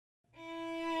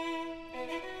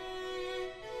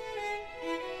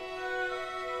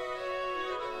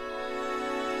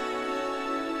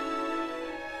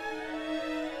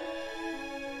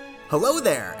Hello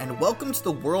there, and welcome to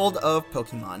the world of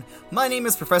Pokemon. My name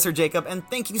is Professor Jacob, and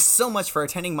thank you so much for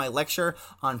attending my lecture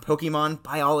on Pokemon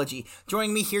biology.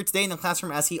 Joining me here today in the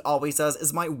classroom, as he always does,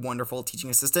 is my wonderful teaching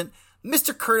assistant,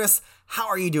 Mr. Curtis. How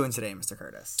are you doing today, Mr.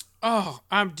 Curtis? Oh,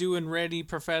 I'm doing ready,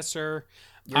 Professor.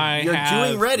 You're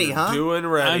doing ready, huh? Doing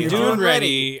ready. I'm doing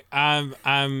ready. I'm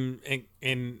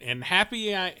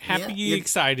happy.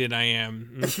 Excited. I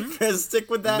am. Mm-hmm. Stick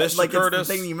with that, Mr. like Curtis. it's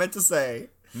the thing you meant to say.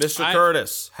 Mr.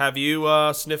 Curtis, have you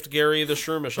sniffed Gary the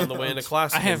Shroomish on the way into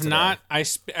class? I have today? not. I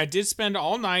did spend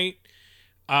all night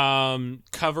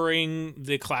covering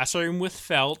the classroom with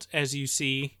felt, as you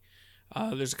see.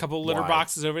 There's a couple of litter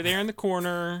boxes over there in the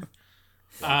corner.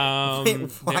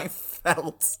 Why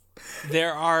felt?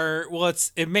 There are,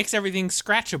 it makes everything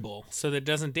scratchable so that it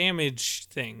doesn't damage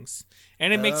things.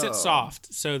 And it makes it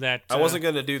soft so that... I wasn't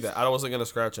going to do that. I wasn't going to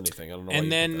scratch anything. I don't know.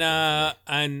 And then,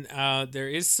 there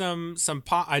is some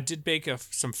I did bake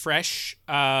some fresh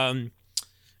Magikarp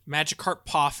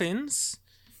Poffins.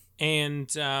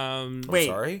 And, Wait,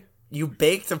 sorry? You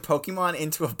baked a Pokemon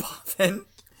into a Poffin?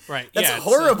 Right. That's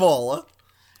horrible.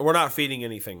 We're not feeding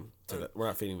anything to that. We're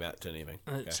not feeding that to anything.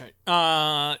 That's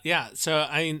right. Yeah. So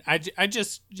I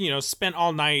just spent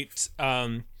all night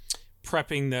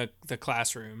prepping the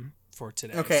classroom for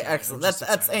today. Okay, so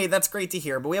excellent. That's great to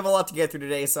hear. But we have a lot to get through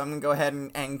today, so I'm gonna go ahead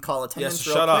and call attendance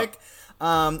real quick.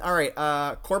 All right,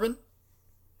 Corbin.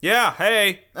 Yeah.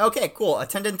 Hey. Okay, cool.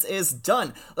 Attendance is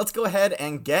done. Let's go ahead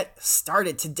and get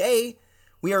started. Today,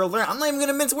 we are learning. I'm not even going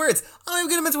to mince words.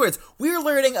 We are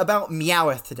learning about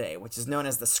Meowth today, which is known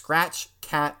as the Scratch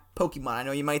Cat Pokemon. I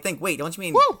know you might think, wait, don't you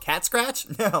mean Cat Scratch?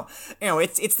 No,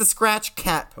 it's the Scratch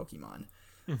Cat Pokemon.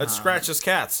 It scratches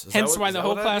cats. Hence why the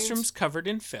whole classroom's covered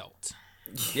in felt.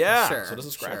 Yeah. Sure, so it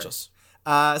doesn't scratch us.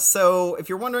 So if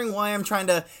you're wondering why I'm trying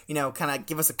to, kind of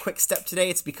give us a quick step today,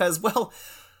 it's because, well,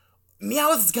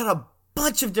 Meowth's got a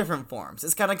bunch of different forms.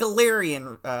 It's got a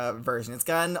Galarian version. It's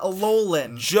got an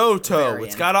Alolan Johto. variant.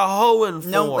 It's got a Hoenn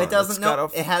form. No, it doesn't.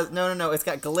 It has no. It's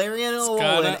got Galarian and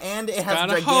Alolan, and it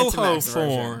has a Gigantamax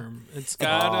form. It's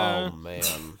got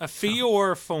a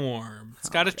Fior form. It's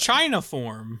got a China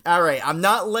form. All right, I'm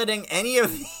not letting any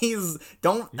of these.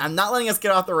 I'm not letting us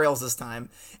get off the rails this time.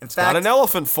 It's got an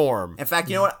elephant form. In fact,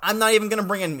 you know what? I'm not even gonna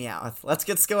bring in Meowth.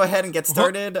 Let's go ahead and get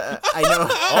started. I know.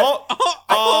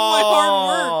 All my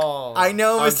hard work. I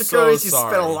know, Mr. Curtis, you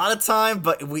spent a lot of time,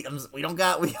 but we don't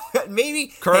got maybe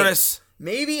Curtis. Hey,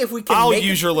 maybe if we can. I'll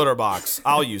use your litter box.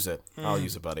 I'll use it. I'll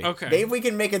use it, buddy. Okay. Maybe we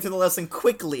can make it through the lesson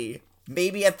quickly.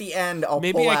 Maybe at the end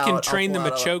Maybe I can train the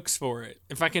Machokes for it.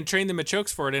 If I can train the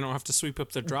Machokes for it, I don't have to sweep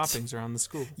up the droppings around the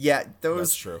school. Yeah,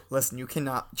 that's true. Listen, you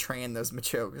cannot train those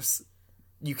Machokes.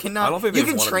 You cannot. I don't think you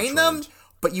can train them,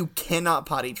 but you cannot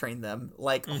potty train them.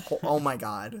 Like, oh my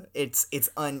god, you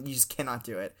just cannot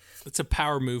do it. It's a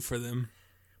power move for them.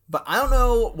 But I don't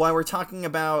know why we're talking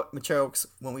about Machokes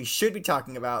when we should be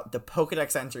talking about the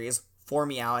Pokedex entries for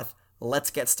Meowth.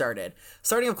 Let's get started.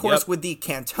 Starting, of course, with the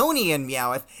Cantonian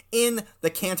Meowth in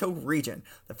the Kanto region.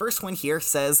 The first one here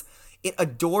says, it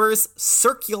adores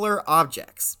circular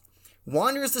objects.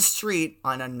 Wanders the street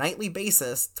on a nightly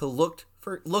basis to look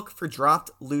for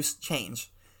dropped loose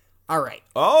change. All right.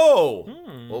 Oh,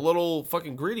 a little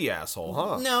fucking greedy asshole,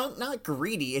 huh? No, not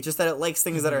greedy. It's just that it likes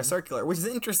things that are circular, which is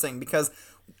interesting because,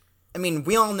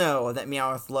 we all know that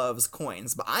Meowth loves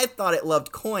coins, but I thought it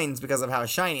loved coins because of how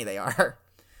shiny they are.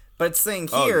 But it's saying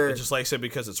here... it just likes it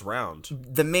because it's round.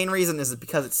 The main reason is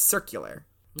because it's circular.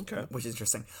 Okay. Which is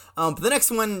interesting. But the next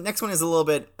one is a little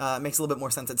bit... makes a little bit more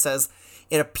sense. It says,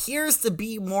 it appears to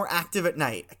be more active at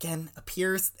night. Again,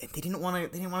 appears... They didn't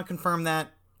want to confirm that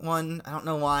one. I don't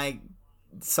know why.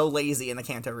 It's so lazy in the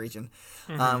Kanto region.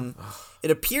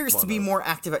 It appears to be more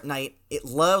active at night. It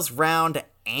loves round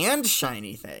and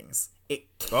shiny things. It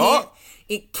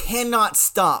cannot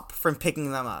stop from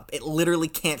picking them up. It literally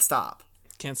can't stop.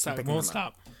 Can't stop. It won't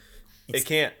stop. It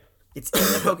can't. It's in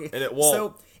the Pokemon. And it won't.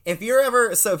 So if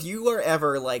you are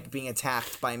ever like being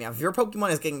attacked by a Meowth, if your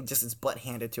Pokemon is getting just its butt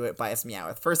handed to it by its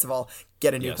Meowth, first of all,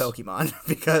 get a new Pokemon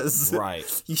because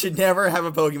you should never have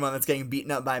a Pokemon that's getting beaten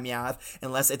up by a Meowth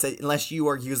unless you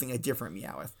are using a different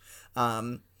Meowth.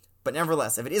 But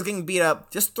nevertheless, if it is getting beat up,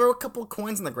 just throw a couple of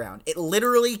coins on the ground. It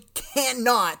literally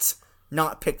cannot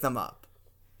not pick them up.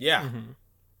 Yeah.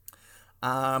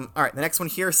 All right, the next one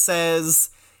here says,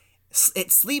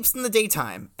 it sleeps in the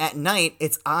daytime. At night,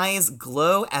 its eyes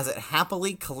glow as it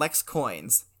happily collects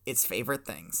coins, its favorite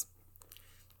things.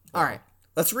 All right,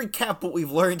 let's recap what we've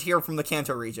learned here from the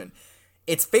Kanto region.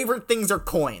 Its favorite things are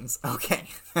coins. Okay,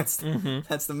 that's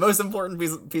the most important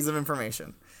piece of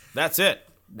information. That's it.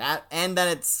 That, and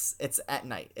that it's at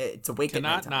night. It's awake at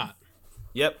night. Not.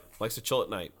 Yep. Likes to chill at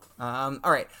night. All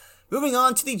right. Moving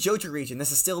on to the Johto region.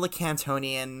 This is still the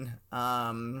Cantonian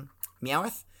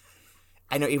Meowth.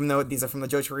 I know, even though these are from the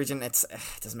Johto region, it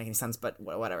doesn't make any sense, but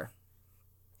whatever.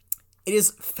 It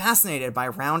is fascinated by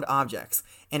round objects,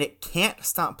 and it can't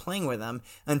stop playing with them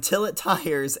until it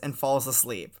tires and falls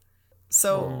asleep.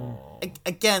 So,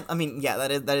 again, I mean, yeah,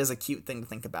 that is a cute thing to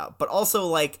think about. But also,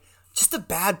 like, just a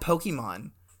bad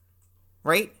Pokemon,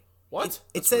 right? What?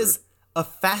 It says,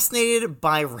 fascinated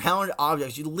by round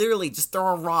objects. You literally just throw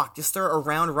a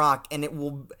round rock, and it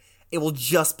will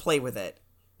just play with it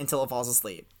until it falls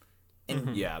asleep.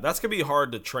 And Yeah, that's going to be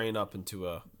hard to train up into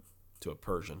a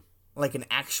Persian. like an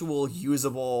actual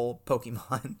usable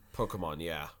Pokemon. Pokemon,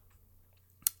 yeah.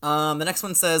 The next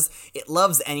one says, it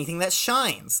loves anything that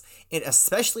shines. It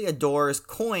especially adores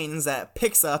coins that it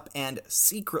picks up and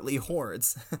secretly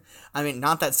hoards. I mean,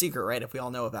 not that secret, right? If we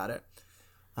all know about it.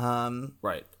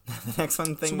 Right. The next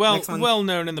one thing. It's well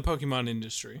known in the Pokemon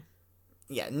industry.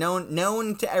 Yeah,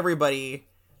 known to everybody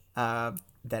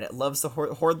that it loves to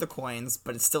hoard the coins,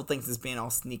 but it still thinks it's being all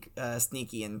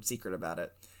sneaky and secret about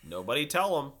it. Nobody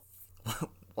tell them.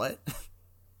 What? I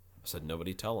said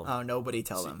nobody tell them. Oh, nobody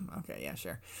tell them. Okay, yeah,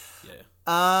 sure. Yeah.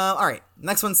 All right.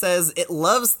 Next one says, it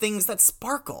loves things that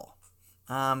sparkle.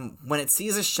 When it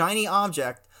sees a shiny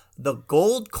object, the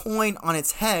gold coin on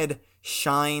its head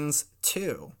shines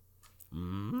too.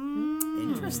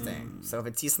 Interesting. So if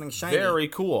it sees something shiny, Very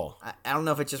cool. I don't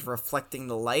know if it's just reflecting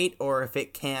the light or if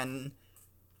it can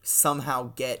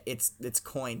somehow get its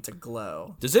coin to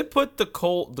glow. Does it put the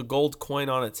gold coin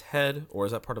on its head, or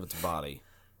is that part of its body?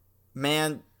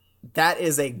 Man, that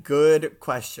is a good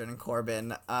question,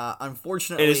 Corbin.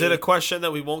 Unfortunately, And is it a question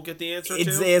that we won't get the answer to?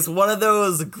 It's one of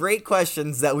those great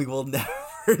questions that we will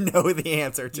never know the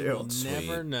answer to.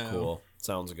 Never know. Cool.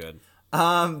 Sounds good.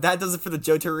 That does it for the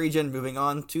Johto region. Moving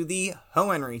on to the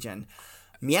Hoenn region.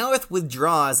 Meowth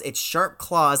withdraws its sharp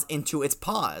claws into its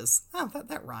paws. Oh,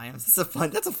 that rhymes.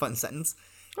 That's a fun sentence.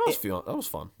 That was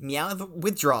fun. Meowth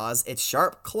withdraws its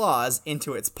sharp claws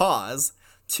into its paws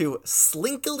to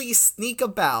slinkily sneak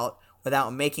about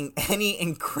without making any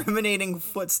incriminating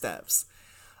footsteps.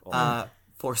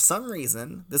 For some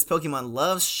reason, this Pokemon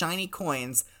loves shiny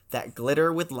coins that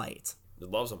glitter with light. It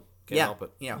loves them. Can't help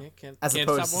it. You know, Yeah, can't as stop,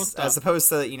 won't stop. opposed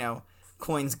to, you know,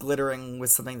 coins glittering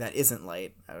with something that isn't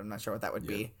light. I'm not sure what that would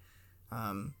be.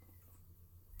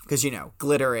 Because, you know,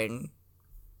 glittering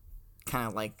kind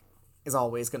of like is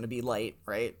always going to be light,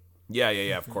 right? Yeah,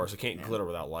 of course. It can't glitter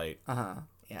without light.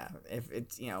 Yeah. If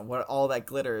it's, you know, what all that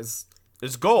glitters.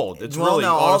 It's gold. It's Well, really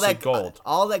no, honestly gold.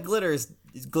 All that glitters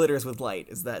with light,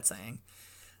 is that saying.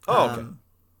 Oh, okay.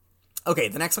 Okay,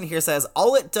 the next one here says,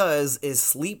 all it does is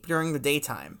sleep during the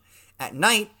daytime. At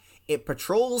night, it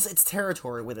patrols its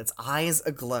territory with its eyes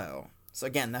aglow. So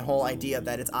again, that whole idea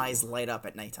that its eyes light up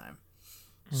at nighttime.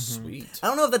 Sweet. I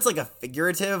don't know if that's like a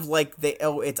figurative, like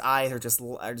its eyes are just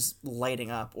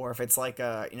lighting up, or if it's like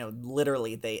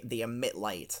literally they emit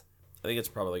light. I think it's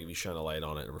probably like if you shine a light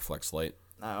on it, it reflects light.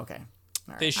 Oh, okay. All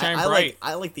right. They shine I bright.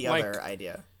 I like the Like- other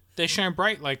idea. They shine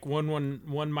bright like one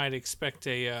might expect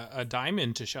a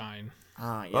diamond to shine.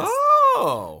 Ah, yes.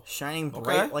 Oh. Shining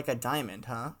bright okay. like a diamond,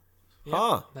 huh?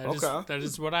 Huh. That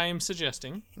is what I am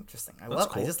suggesting. Interesting. That's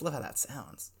cool. I just love how that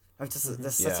sounds. It's just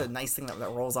that's such Yeah. a nice thing that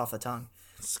rolls off the tongue.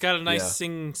 It's got a nice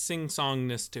Yeah.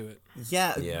 sing-songness to it.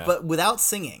 Yeah, but without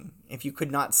singing. If you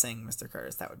could not sing, Mr.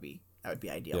 Curtis, that would be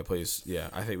ideal. Yeah, please. Yeah,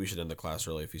 I think we should end the class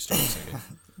early if you start singing.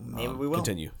 Maybe we will.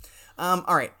 Continue. All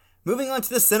right. Moving on to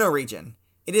the Sinnoh region.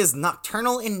 It is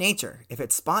nocturnal in nature. If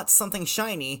it spots something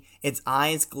shiny, its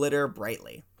eyes glitter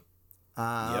brightly.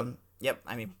 Yep.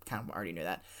 I mean, kind of already knew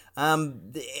that.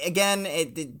 Again,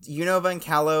 Unova and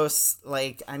Kalos.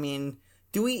 Like, I mean,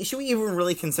 should we even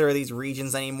really consider these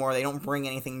regions anymore? They don't bring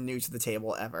anything new to the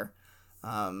table ever.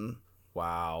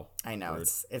 Wow. I know Rude.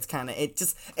 it's kind of it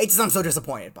just I'm so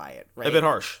disappointed by it. Right. A bit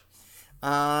harsh.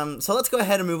 So let's go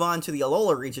ahead and move on to the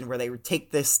Alola region where they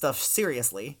take this stuff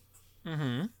seriously.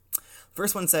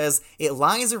 First one says, it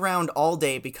lies around all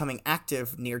day, becoming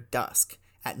active near dusk.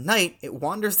 At night, it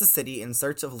wanders the city in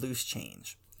search of loose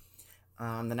change.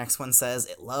 The next one says,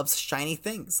 it loves shiny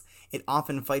things. It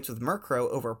often fights with Murkrow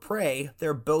over prey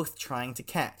they're both trying to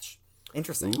catch.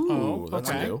 Interesting. Ooh, that's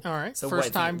okay. new. All right. So First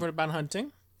what- time about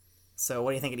hunting. So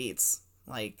what do you think it eats?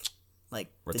 Like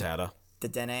Rattata. the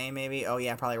Dene, maybe? Oh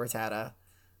yeah, probably Rattata.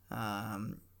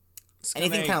 It's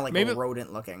Anything gonna- kind of like maybe,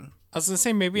 rodent looking. I was gonna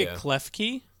say maybe Yeah. a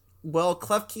Klefki. Well,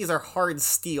 Klefkis are hard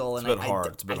steel, and It's a bit hard.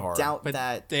 It's a bit hard. doubt But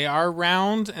that. they are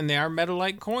round and they are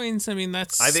metal-like coins. I mean,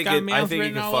 that's I think got you Meowth can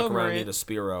written all fuck over around and it. eat a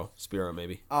Spearow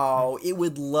maybe. Oh, it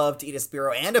would love to eat a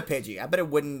Spearow and a Pidgey. I bet it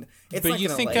wouldn't. It's But not you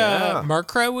gonna think lay.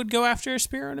 Murkrow would go after a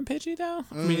Spearow and a Pidgey, though?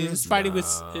 I mean, he's fighting with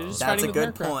That's a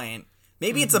good Murkrow. point.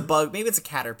 Maybe it's a bug. Maybe it's a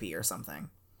Caterpie or something.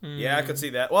 Yeah, I could see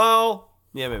that. Well,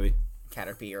 yeah, maybe.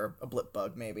 Caterpie or a Blip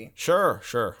bug, maybe. Sure.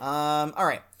 All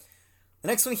right. The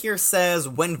next one here says,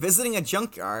 when visiting a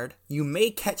junkyard, you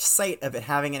may catch sight of it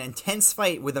having an intense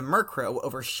fight with a Murkrow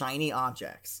over shiny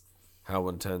objects. How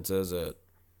intense is it?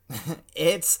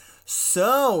 It's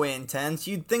so intense,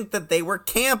 you'd think that they were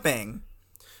camping.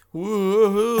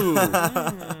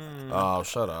 Woohoo! Oh,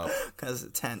 shut up. Because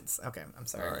it's tense. Okay, I'm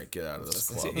sorry. All right, get out of this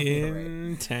club.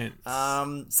 Intense.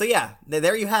 So yeah,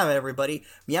 there you have it, everybody.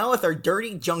 Meowth are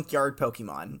dirty junkyard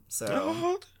Pokemon.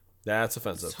 So, That's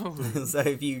offensive. so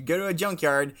if you go to a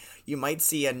junkyard, you might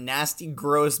see a nasty,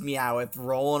 gross Meowth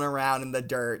rolling around in the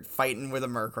dirt, fighting with a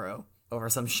Murkrow over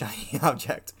some shiny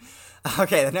object.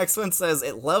 Okay, the next one says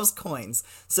it loves coins.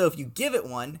 So if you give it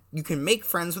one, you can make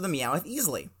friends with a Meowth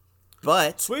easily.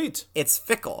 But Sweet. it's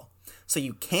fickle, so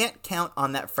you can't count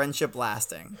on that friendship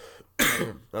lasting.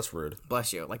 That's rude.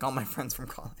 Bless you, like all my friends from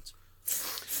college.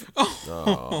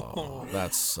 Oh,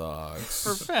 that sucks.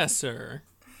 Professor.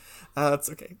 That's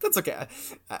okay. That's okay.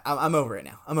 I'm over it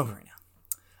now.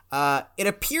 It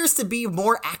appears to be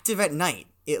more active at night.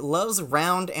 It loves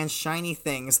round and shiny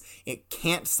things. It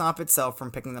can't stop itself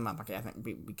from picking them up. Okay, I think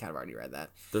we kind of already read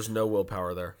that. There's no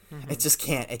willpower there. It just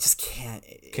can't. It just can't.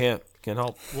 Can't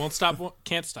help. Won't stop,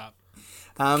 can't stop.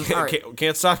 All right.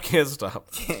 Can't stop. Can't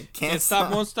Can't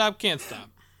stop, won't stop, can't stop.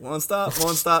 Won't stop.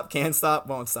 Won't stop. Can't stop.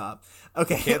 Won't stop.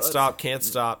 Okay. Can't stop. Can't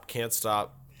stop. Can't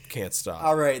stop. Can't stop.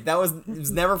 All right. It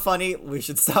was never funny. We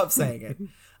should stop saying it.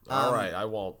 All right, I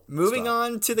won't. Moving Stop.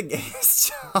 on to the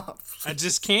stop. I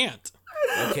just can't.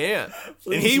 I can't.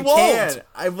 Please, And he you won't. can.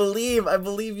 I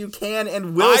believe you can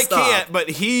and will I stop. can't, but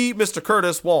Mr.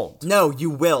 Curtis, won't. No, you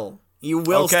will. You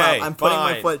will Okay, stop. I'm putting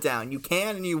my fine. foot down. You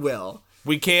can and you will.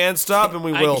 We can stop and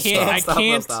we I will can't- stop. I Stop, will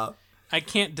can't- stop. I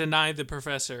can't deny the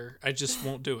professor. I just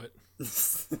won't do it.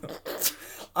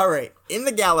 All right. In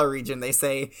the Galar region, they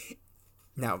say,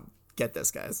 now get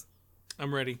this, guys.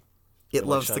 I'm ready. It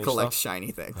loves to shiny collect stuff?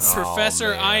 shiny things.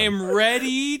 Professor, man. I am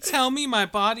ready. Tell me my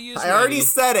body is I ready.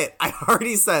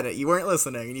 already said it. You weren't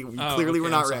listening, and you Oh, clearly okay, were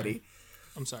not I'm sorry. ready.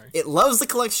 I'm sorry. It loves to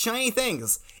collect shiny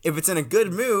things. If it's in a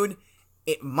good mood,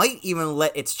 it might even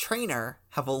let its trainer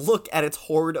have a look at its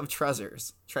hoard of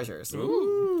treasures.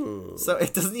 Ooh. So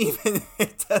it doesn't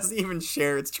even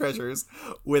share its treasures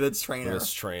with its trainer.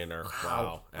 This trainer.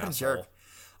 Wow. What a Asshole.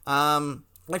 jerk.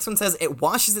 Next one says it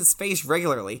washes its face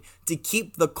regularly to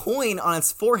keep the coin on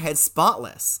its forehead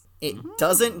spotless. It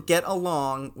doesn't get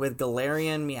along with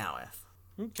Galarian Meowth.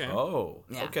 Okay. Oh.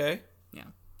 Yeah. Okay.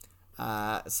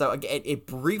 So again, it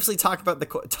briefly talks about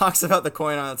the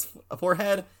coin on its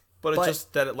forehead. But it's But-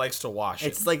 just that it likes to wash it.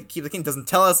 It's like Keep the King doesn't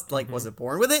tell us, like, was it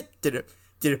born with it? Did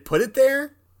it put it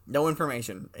there? No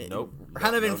information. Nope.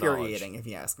 Kind of No infuriating, if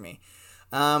you ask me.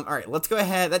 All right, let's go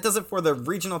ahead. That does it for the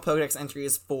regional Pokedex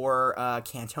entries for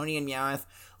Cantonian Meowth.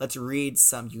 Let's read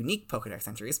some unique Pokedex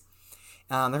entries.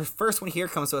 The first one here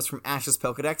comes to us from Ash's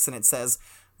Pokedex, and it says,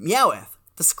 Meowth,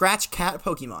 the Scratch Cat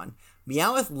Pokemon.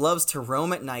 Meowth loves to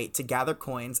roam at night to gather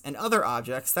coins and other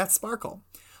objects that sparkle,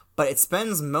 but it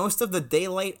spends most of the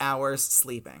daylight hours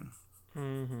sleeping.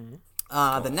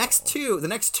 The next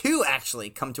two actually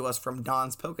come to us from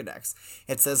Don's Pokedex.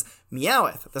 It says,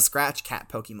 Meowth, the Scratch Cat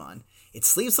Pokemon. It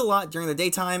sleeps a lot during the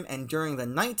daytime and during the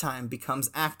nighttime becomes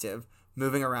active,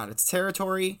 moving around its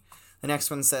territory. The next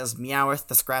one says, Meowth,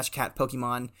 the Scratch Cat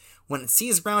Pokemon. When it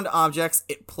sees round objects,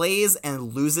 it plays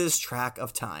and loses track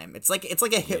of time. It's like a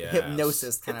Yes.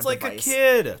 hypnosis kind It's of like device. a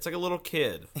kid. It's like a little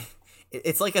kid.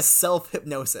 It's like a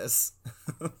self-hypnosis.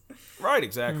 Right,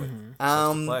 exactly.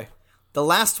 Play. The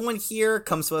last one here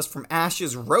comes to us from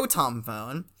Ash's Rotom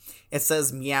phone. It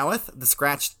says Meowth, the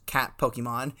Scratch Cat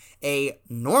Pokemon, a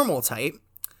normal type.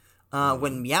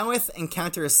 When Meowth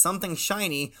encounters something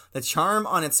shiny, the charm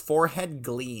on its forehead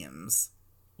gleams.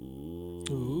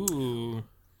 Ooh.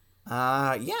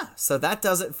 So that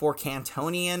does it for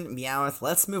Cantonian Meowth.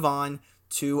 Let's move on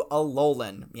to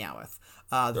Alolan Meowth.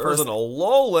 There's an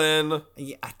Alolan.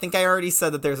 Yeah, I think I already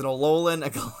said that there's an Alolan, a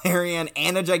Galarian,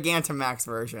 and a Gigantamax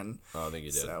version. Oh, I think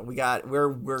you did. So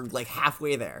we're like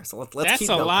halfway there. So let's That's keep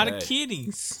a going. lot of Okay.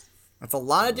 kitties. That's a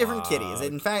lot of different kitties.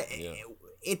 In fact,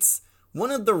 it's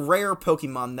one of the rare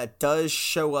Pokemon that does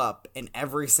show up in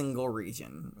every single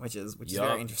region, which is Yup.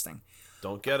 very interesting.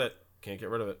 Don't get it. Can't get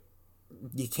rid of it.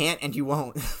 You can't and you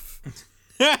won't.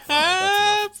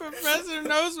 Professor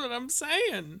knows what I'm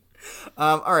saying.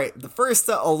 All right, the first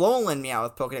Alolan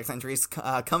Meowth Pokedex entries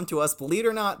come to us, believe it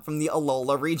or not, from the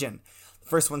Alola region. The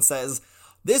first one says,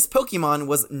 this Pokemon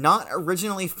was not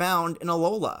originally found in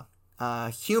Alola.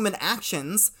 Human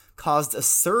actions caused a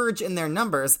surge in their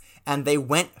numbers, and they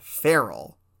went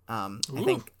feral. I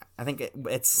think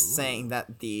it's saying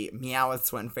that the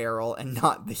Meowths went feral and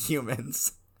not the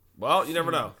humans. Well, you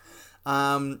never know.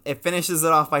 It finishes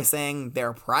it off by saying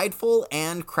they're prideful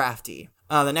and crafty.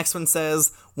 The next one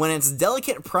says, when its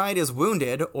delicate pride is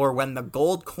wounded, or when the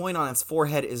gold coin on its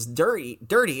forehead is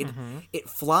dirtied, it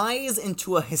flies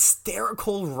into a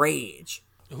hysterical rage.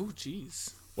 Oh,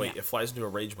 jeez. Wait, it flies into a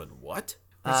rage when what?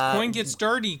 This coin gets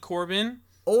dirty, Corbin.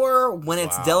 Or when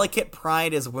its delicate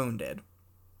pride is wounded.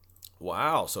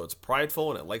 Wow, so it's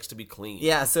prideful and it likes to be clean.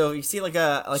 Yeah, so you see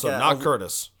not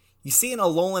Curtis. You see an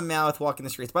Alolan Meowth walking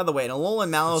the streets. By the way, an Alolan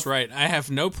Meowth... That's right, I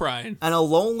have no pride. An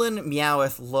Alolan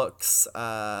Meowth looks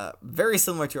very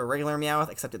similar to a regular Meowth,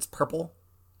 except it's purple.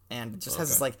 And it just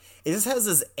has this, it just has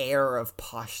this air of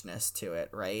poshness to it,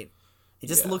 right? It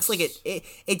just looks like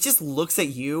it just looks at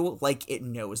you like it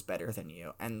knows better than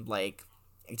you. And,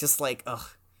 it just ugh.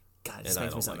 God, it just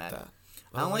makes me so mad. That.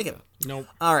 I don't like it. Nope.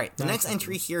 All right, the next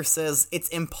entry here says it's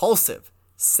impulsive,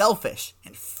 selfish,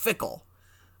 and fickle.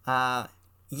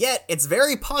 Yet, it's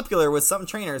very popular with some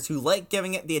trainers who like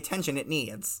giving it the attention it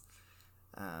needs.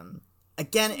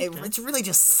 Again, it's really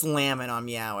just slamming on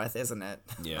Meowth, isn't it?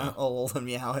 Yeah. Alolan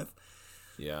Meowth.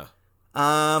 Yeah.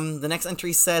 The next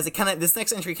entry says this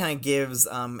next entry kind of gives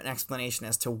an explanation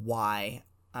as to why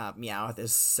Meowth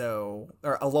is so,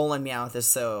 or Alolan Meowth is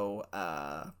so,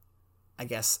 I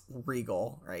guess,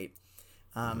 regal, right?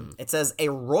 It says a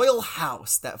royal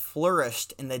house that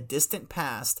flourished in the distant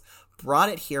past brought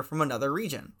it here from another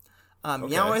region.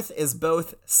 Meowth is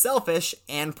both selfish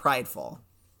and prideful.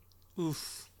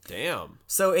 Oof. Damn.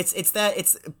 So it's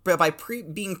by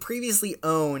being previously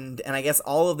owned, and I guess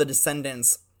all of the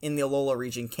descendants in the Alola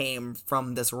region came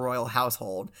from this royal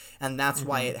household, and that's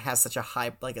why it has such a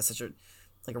high,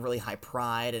 a really high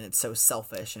pride, and it's so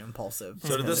selfish and impulsive.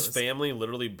 So did this family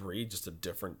literally breed just a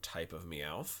different type of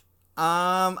Meowth?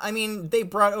 I mean, they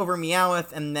brought over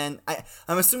Meowth, and then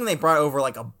I'm assuming they brought over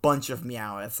a bunch of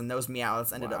Meowths, and those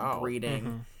Meowths ended up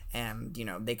breeding, and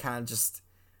they kind of just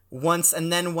once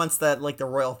that the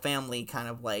royal family kind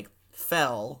of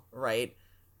fell, right?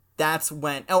 That's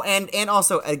when and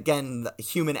also again the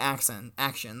human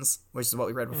actions, which is what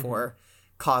we read before,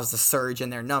 caused a surge in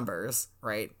their numbers,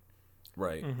 right?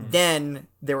 Right. Then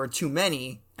there were too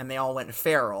many, and they all went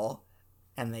feral,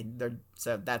 and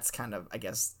so that's kind of, I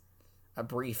guess, a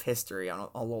brief history on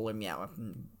Alola Meowth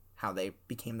and how they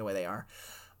became the way they are.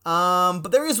 But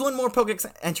there is one more Pokedex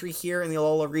entry here in the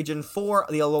Alola region for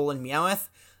the Alolan Meowth,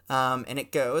 and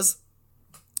it goes,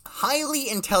 highly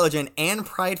intelligent and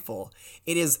prideful,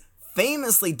 it is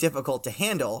famously difficult to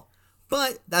handle,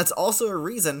 but that's also a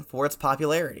reason for its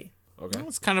popularity. Okay. Well,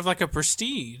 it's kind of like a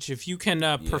prestige. If you can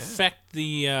perfect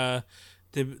the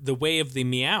way of the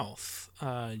Meowth,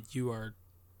 you are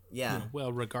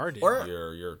well regarded. Or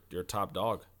you're top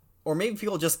dog. Or maybe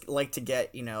people just like to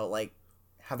get,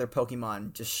 have their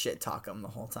Pokemon just shit talk them the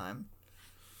whole time.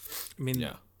 I mean,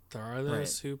 there are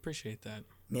those who appreciate that.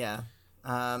 Yeah.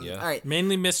 All right.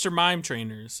 Mainly Mr. Mime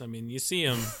trainers. I mean, you see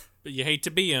them, but you hate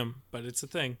to be them, but it's a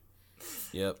thing.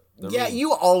 Yep.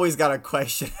 You always got a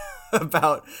question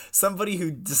about somebody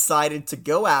who decided to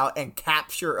go out and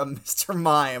capture a Mr.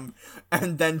 Mime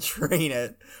and then train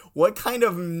it. What kind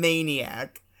of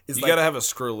maniac is You gotta have a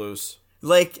screw loose.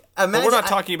 Imagine, but we're not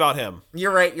talking about him.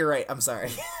 You're right. I'm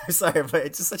sorry. I'm sorry, but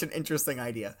it's just such an interesting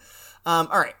idea. All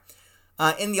right.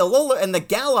 In the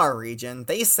Galar region,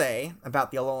 they say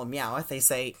about the Alolan Meowth, they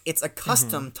say it's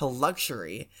accustomed to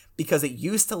luxury because it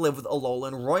used to live with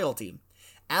Alolan royalty.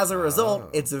 As a result,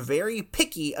 it's very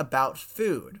picky about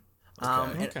food.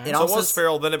 Okay. It So it also was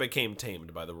feral, then it became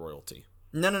tamed by the royalty.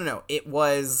 No.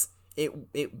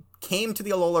 It came to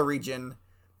the Alola region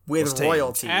with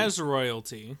royalty. As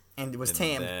royalty. And it was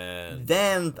tamed.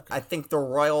 Then I think the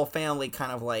royal family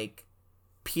kind of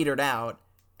petered out.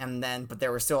 But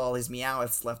there were still all these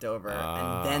Meowths left over,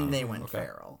 and then they went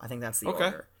feral. I think that's the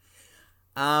order.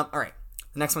 All right.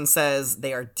 The next one says,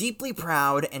 they are deeply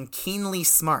proud and keenly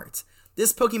smart.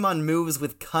 This Pokemon moves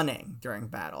with cunning during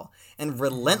battle, and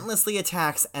relentlessly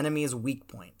attacks enemies' weak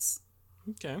points.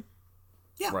 Okay.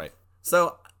 Yeah. Right.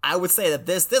 So I would say that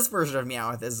this version of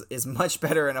Meowth is much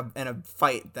better in a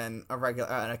fight than a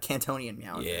Cantonian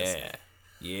Meowth is.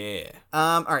 Yeah.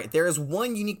 All right. There is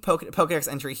one unique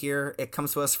Pokedex entry here. It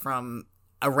comes to us from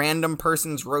a random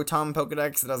person's Rotom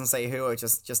Pokedex. It doesn't say who.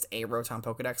 It's just a Rotom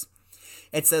Pokedex.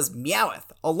 It says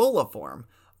Meowth, Alola form,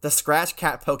 the Scratch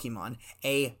Cat Pokemon,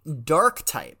 a dark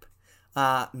type.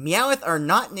 Meowth are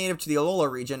not native to the Alola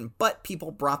region, but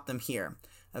people brought them here.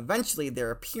 Eventually,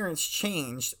 their appearance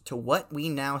changed to what we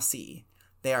now see.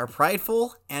 They are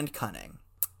prideful and cunning.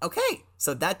 Okay,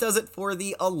 so that does it for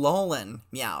the Alolan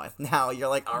Meowth. Now you're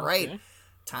like, all right,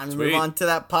 time to move on to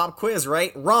that pop quiz,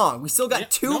 right? Wrong. We still got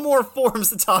two more forms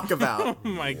to talk about. Oh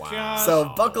my god.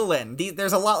 So buckle in.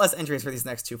 There's a lot less entries for these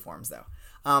next two forms, though.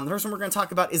 The first one we're going to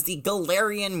talk about is the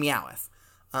Galarian Meowth.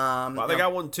 Wow, they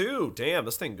got one too. Damn,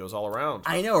 this thing goes all around.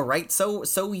 I know, right?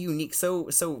 So unique,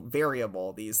 so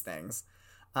variable, these things.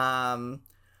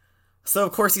 So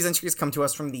of course these entries come to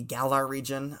us from the Galar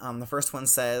region. The first one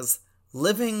says,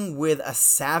 living with a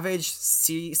savage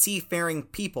seafaring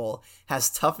people has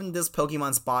toughened this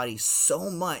Pokemon's body so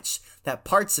much that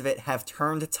parts of it have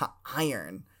turned to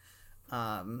iron.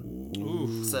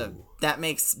 So that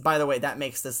makes, by the way,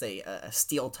 this a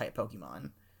steel type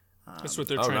Pokemon. That's what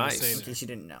they're trying to say. In case you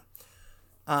didn't know.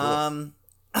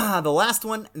 The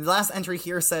last entry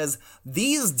here says,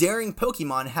 these daring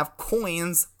Pokemon have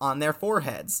coins on their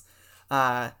foreheads.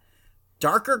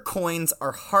 Darker coins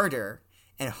are harder,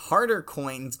 and harder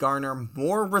coins garner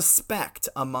more respect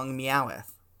among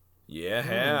Meowth.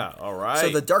 Yeah, all right. So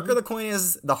the darker the coin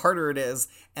is, the harder it is,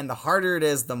 and the harder it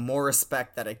is, the more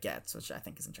respect that it gets, which I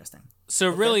think is interesting. So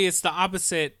really, it's the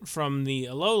opposite from the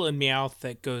Alolan Meowth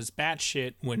that goes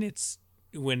batshit when its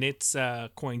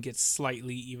coin gets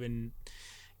slightly even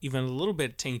a little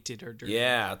bit tainted or dirty.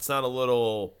 Yeah, it's not a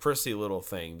little prissy little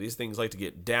thing. These things like to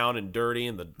get down and dirty,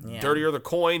 and the dirtier the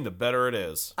coin, the better it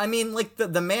is. I mean, like,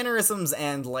 the mannerisms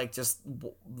and, like, just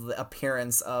the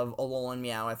appearance of Alolan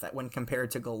Meowth when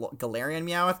compared to Galarian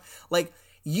Meowth, like,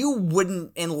 you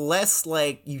wouldn't, unless,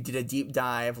 like, you did a deep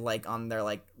dive, like, on their,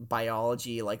 like,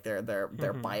 biology, like, their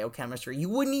biochemistry, you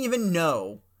wouldn't even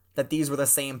know that these were the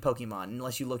same Pokemon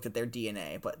unless you looked at their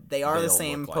DNA, but they are the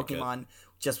same Pokemon,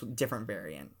 just with different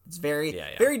variant. It's very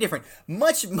different.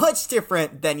 Much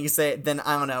different than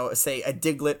I don't know, say a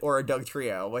Diglett or a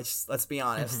Dugtrio, which, let's be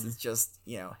honest, is just,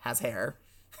 has hair.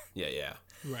 Yeah.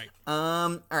 Right.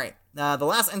 All right. The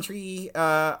last entry,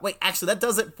 actually that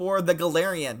does it for the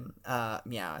Galarian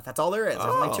Meowth. That's all there is. There's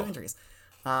only 2 entries.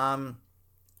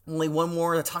 Only one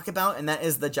more to talk about, and that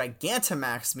is the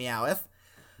Gigantamax Meowth.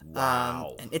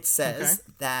 Wow. And it says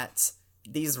that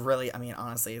these really, I mean,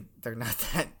 honestly, they're not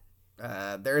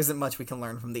that, there isn't much we can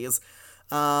learn from these.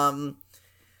 The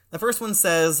first one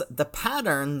says, the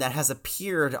pattern that has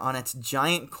appeared on its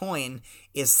giant coin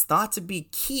is thought to be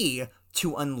key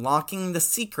to unlocking the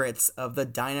secrets of the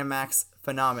Dynamax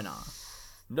phenomena.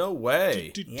 No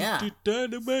way. Yeah.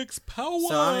 Dynamax power.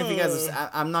 So I don't know if you guys,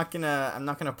 I'm not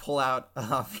gonna pull out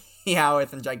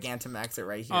Meowth and Gigantamax it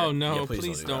right here. Oh no, Yeah,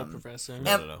 please don't don't, Professor.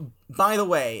 No. By the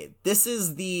way, it's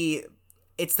the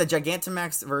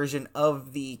Gigantamax version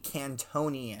of the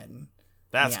Cantonian.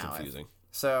 That's Meowth. confusing.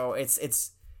 So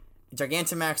it's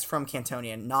Gigantamax from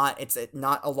Cantonian, not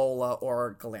Alola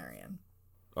or Galarian.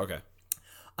 Okay.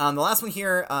 The last one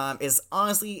here is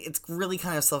honestly, it's really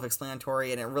kind of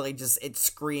self-explanatory, and it really just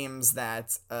screams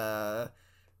that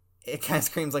it kind of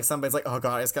screams like somebody's like, oh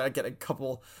god, I just gotta get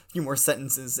few more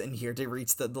sentences in here to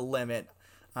reach the limit.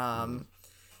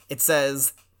 It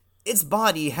says, its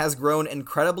body has grown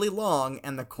incredibly long,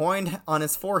 and the coin on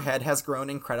its forehead has grown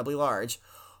incredibly large.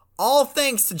 All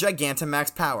thanks to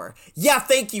Gigantamax power. Yeah,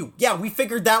 thank you. Yeah, we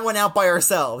figured that one out by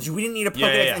ourselves. We didn't need a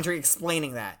Pokédex entry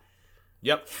explaining that.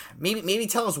 Yep. Maybe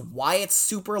tell us why it's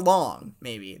super long.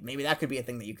 Maybe that could be a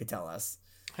thing that you could tell us.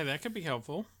 Hey, that could be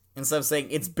helpful. Instead of saying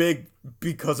it's big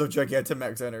because of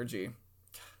Gigantamax energy.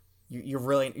 You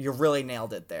really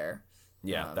nailed it there.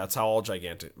 Yeah, that's how all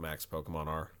Gigantamax Pokemon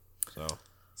are. So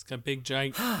It's got big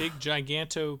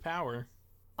giganto power.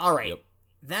 All right. Yep.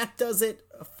 That does it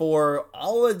for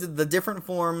all of the different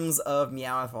forms of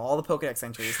Meowth, all the Pokedex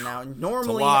entries. Now, it's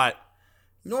a lot.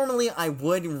 Normally, I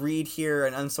would read here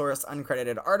an unsourced,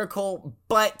 uncredited article,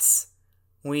 but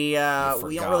we don't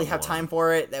really have time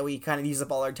for it. That we kind of use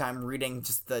up all our time reading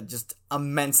just the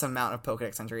immense amount of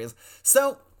Pokedex entries.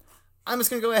 So I'm just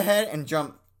gonna go ahead and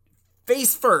jump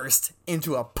face first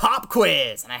into a pop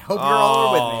quiz, and I hope you're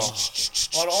all with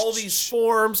me. On all these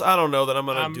forms, I don't know that I'm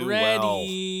gonna do well. I'm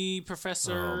ready,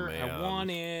 Professor. Oh, man. I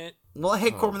want it. Well,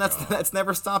 hey Corbin, that's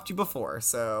never stopped you before,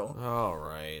 so. All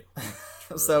right.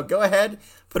 So go ahead,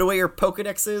 put away your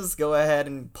Pokedexes, go ahead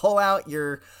and pull out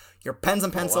your pens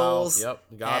and pencils, Yep,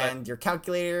 got it. and your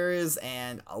calculators,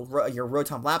 and your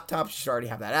Rotom laptop. You should already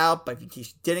have that out, but if you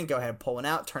didn't, go ahead and pull one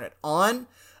out, turn it on.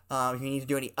 If you need to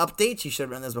do any updates, you should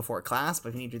have done this before class, but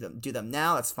if you need to do them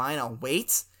now, that's fine, I'll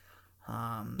wait.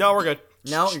 No, we're good.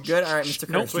 No, you're good. All right, Mr.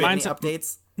 Curtis, Nope, any mine's up-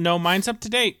 updates? No, mine's up to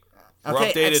date. We're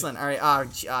Okay, updated. excellent. All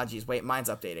right. Geez, wait, mine's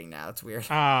updating now. That's weird.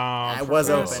 Oh, It was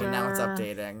open, Professor. and now it's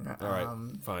updating. All right,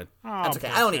 fine. Oh, That's okay.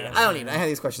 I don't need it. I have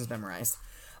these questions memorized.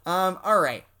 All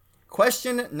right.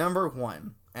 Question number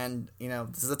 1, and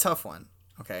this is a tough one.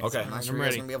 Okay. Okay. So I'm not sure I'm you guys are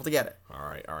ready. gonna be able to get it. All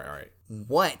right.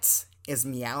 What is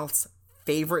Meowth's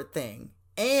favorite thing,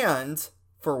 and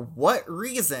for what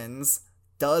reasons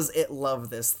does it love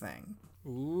this thing?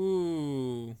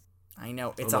 Ooh. I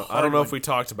know it's I a hard don't know one. if we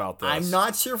talked about this. I'm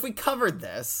not sure if we covered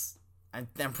this. I'm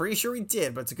pretty sure we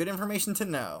did, but it's good information to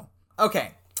know.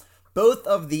 Okay, both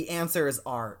of the answers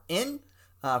are in.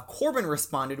 Corbin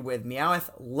responded with Meowth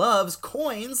loves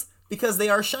coins because they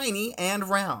are shiny and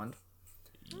round.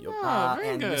 Oh, very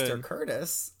And good. Mr.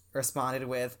 Curtis responded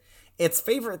with its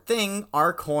favorite thing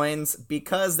are coins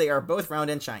because they are both round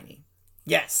and shiny.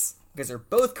 Yes, because they're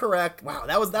both correct. Wow,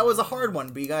 that was a hard one,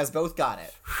 but you guys both got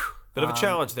it. Bit of a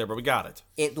challenge there, but we got it.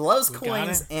 It loves got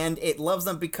coins, it. and it loves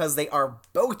them because they are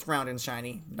both round and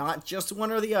shiny, not just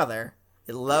one or the other.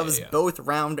 It loves Yeah. both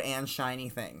round and shiny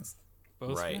things.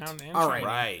 Both Right. round and All shiny.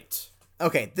 Right.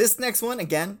 Okay, this next one,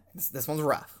 again, this one's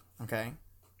rough, okay?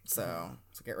 So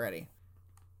get ready.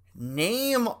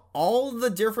 Name all the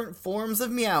different forms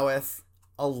of Meowth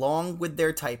along with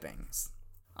their typings.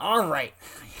 All right,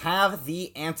 I have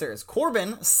the answers.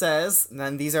 Corbin says, and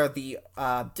then these are the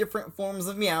different forms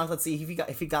of Meowth. Let's see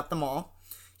if he got them all.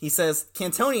 He says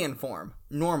Cantonian form,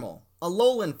 normal.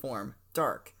 Alolan form,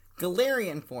 dark.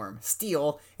 Galarian form,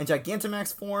 steel. And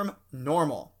Gigantamax form,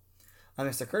 normal.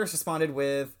 Mr. Curtis responded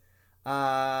with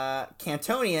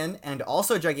Cantonian and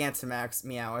also Gigantamax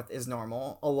Meowth is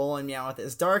normal. Alolan Meowth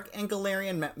is dark. And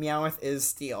Galarian Meowth is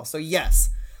steel. So yes.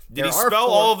 Did he spell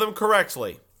all of them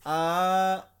correctly?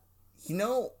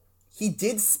 He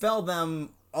did spell them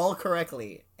all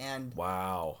correctly, and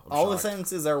Wow. I'm all the shocked.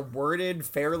 sentences are worded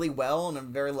fairly well in a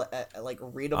very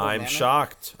readable I'm manner.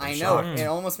 shocked. I I'm know. shocked. It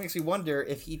almost makes me wonder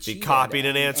if he He cheated. copied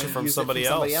an and- answer and from used it somebody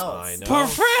else. I know.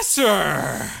 Professor!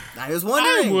 I was I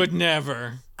wondering. would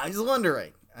never. I'm just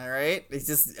wondering. All right. It's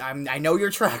just I know your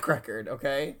track record.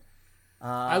 Okay.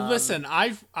 I listen.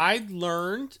 I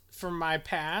learned from my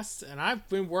past, and I've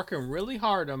been working really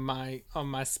hard on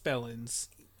my spellings.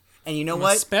 And you know My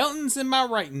what? spellings and my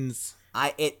writings.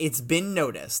 It's been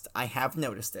noticed. I have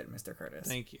noticed it, Mr. Curtis.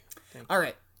 Thank you. All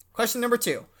right. Question number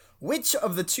 2. Which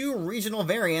of the 2 regional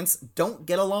variants don't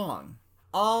get along?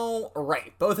 All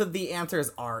right. Both of the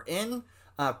answers are in.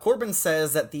 Corbin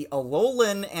says that the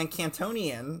Alolan and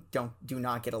Cantonian do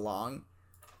not get along.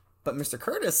 But Mr.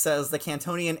 Curtis says the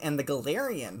Cantonian and the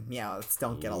Galarian Meowths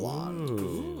don't get along.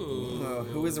 Oh,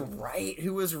 who is right?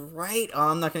 Who is right? Oh,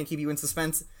 I'm not going to keep you in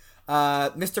suspense.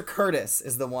 Mr. Curtis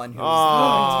is the one who's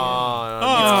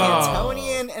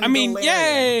Cantonian and I mean, Galarian.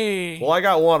 yay! Well, I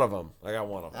got one of them.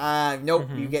 Nope,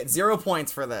 you get 0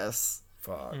 points for this.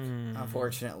 Fuck.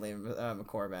 Unfortunately,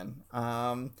 Corbin.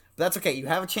 But that's okay. You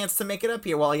have a chance to make it up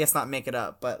here. Well, I guess not make it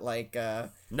up, but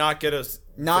Not get us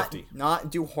not 50.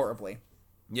 not do horribly.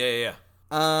 Yeah.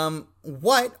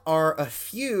 What are a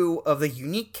few of the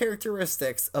unique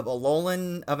characteristics of an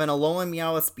Alolan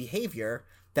Meowth's behavior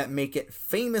that make it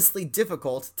famously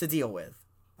difficult to deal with?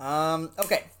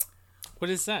 Okay. What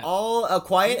is that? All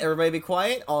quiet. Everybody be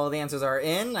quiet. All of the answers are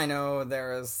in. I know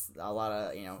there's a lot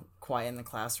of, quiet in the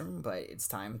classroom, but it's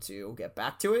time to get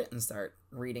back to it and start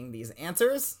reading these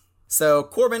answers. So,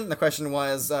 Corbin, the question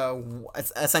was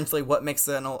essentially what makes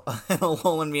an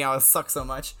Alolan Meowth suck so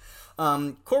much.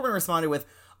 Corbin responded with,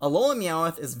 Alolan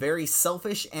Meowth is very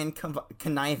selfish and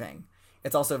conniving.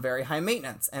 It's also very high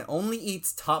maintenance and only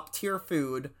eats top-tier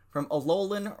food from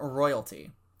Alolan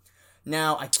royalty.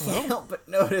 Now, I can't help but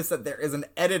notice that there is an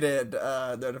edited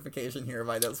notification here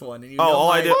by this one. And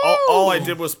All I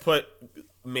did was put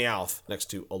Meowth next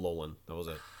to Alolan. That was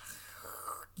it.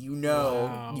 You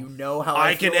know how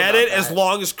I feel can about edit that. as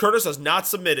long as Curtis has not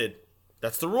submitted.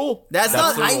 That's the rule. That's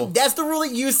the rule. that's the rule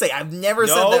that you say. I've never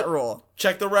said No. that rule.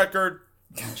 Check the record.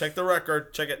 Check the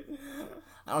record. Check it.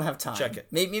 I don't have time. Check it.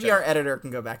 Maybe Check our it. editor can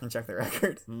go back and check the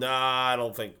record. Nah, I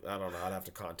don't know. I'd have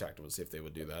to contact them and see if they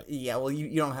would do that. Yeah, well,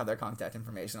 you don't have their contact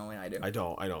information. Only I do. I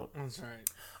don't. That's right.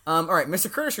 All right,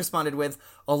 Mr. Curtis responded with,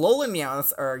 Alolan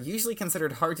Meowths are usually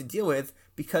considered hard to deal with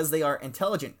because they are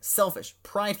intelligent, selfish,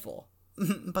 prideful.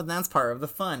 But that's part of the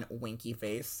fun. Winky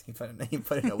face. He put in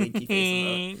a winky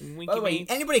face emote. By the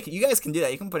way, you guys can do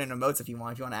that. You can put in emotes if you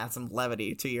want. If you want to add some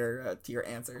levity to your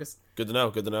answers. Good to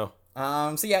know.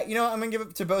 So yeah, I'm gonna give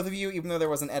it to both of you, even though there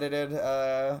was an edited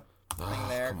thing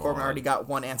there. Corbin already got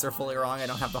one answer fully wrong. I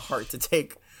don't have the heart to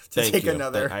take Thank you.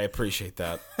 another I appreciate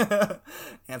that.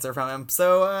 answer from him.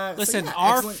 So Listen, yeah,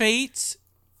 our excellent. fate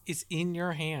is in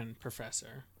your hand,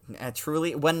 Professor.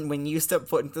 Truly, when you step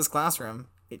foot into this classroom,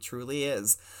 it truly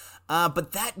is.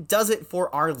 But that does it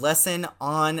for our lesson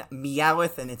on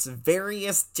Meowth and its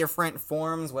various different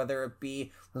forms, whether it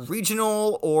be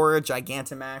regional or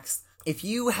Gigantamax. If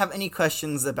you have any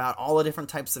questions about all the different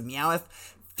types of Meowth,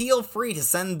 feel free to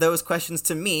send those questions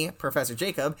to me, Professor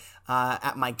Jacob,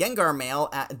 at my Gengar mail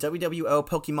at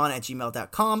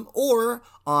wwopokemon@gmail.com, or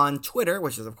on Twitter,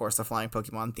 which is, of course, the Flying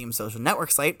Pokemon themed social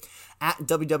network site, at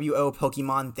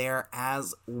wwopokemon there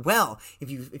as well.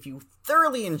 If you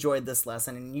thoroughly enjoyed this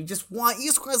lesson and you just want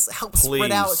to help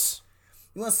spread out...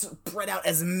 You want to spread out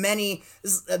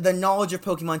the knowledge of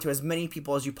Pokemon to as many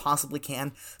people as you possibly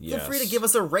can. Feel free to give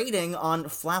us a rating on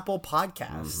Flapple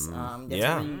Podcasts.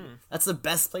 That's the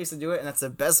best place to do it, and that's the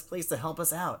best place to help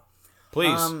us out.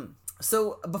 Please.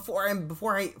 So before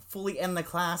I fully end the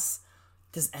class,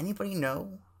 does anybody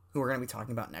know who we're going to be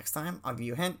talking about next time? I'll give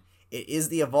you a hint. It is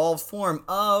the evolved form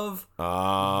of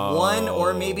one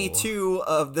or maybe two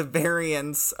of the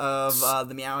variants of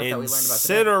the Meowth that we learned about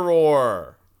today.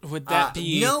 Incineroar. Would that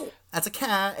be... No, that's a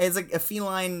cat. It's a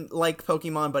feline-like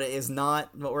Pokemon, but it is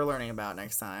not what we're learning about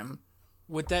next time.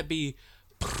 Would that be...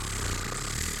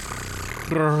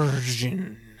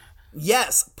 Persian?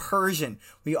 Yes, Persian.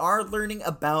 We are learning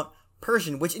about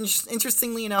Persian, which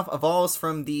interestingly enough evolves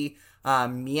from the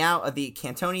the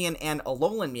Cantonian and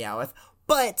Alolan Meowth,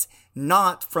 but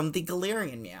not from the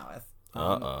Galarian Meowth.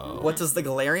 What does the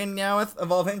Galarian Meowth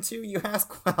evolve into, you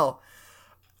ask? Well...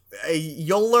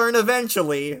 you'll learn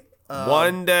eventually.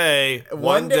 One day.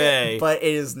 But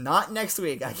it is not next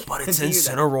week. But it's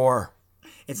Incineroar.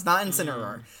 It's not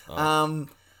Incineroar.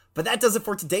 But that does it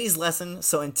for today's lesson.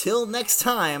 So until next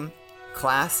time,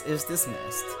 class is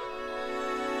dismissed.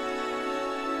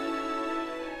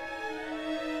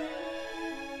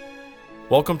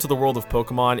 Welcome to the World of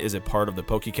Pokemon is a part of the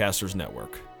Pokecasters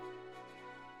Network.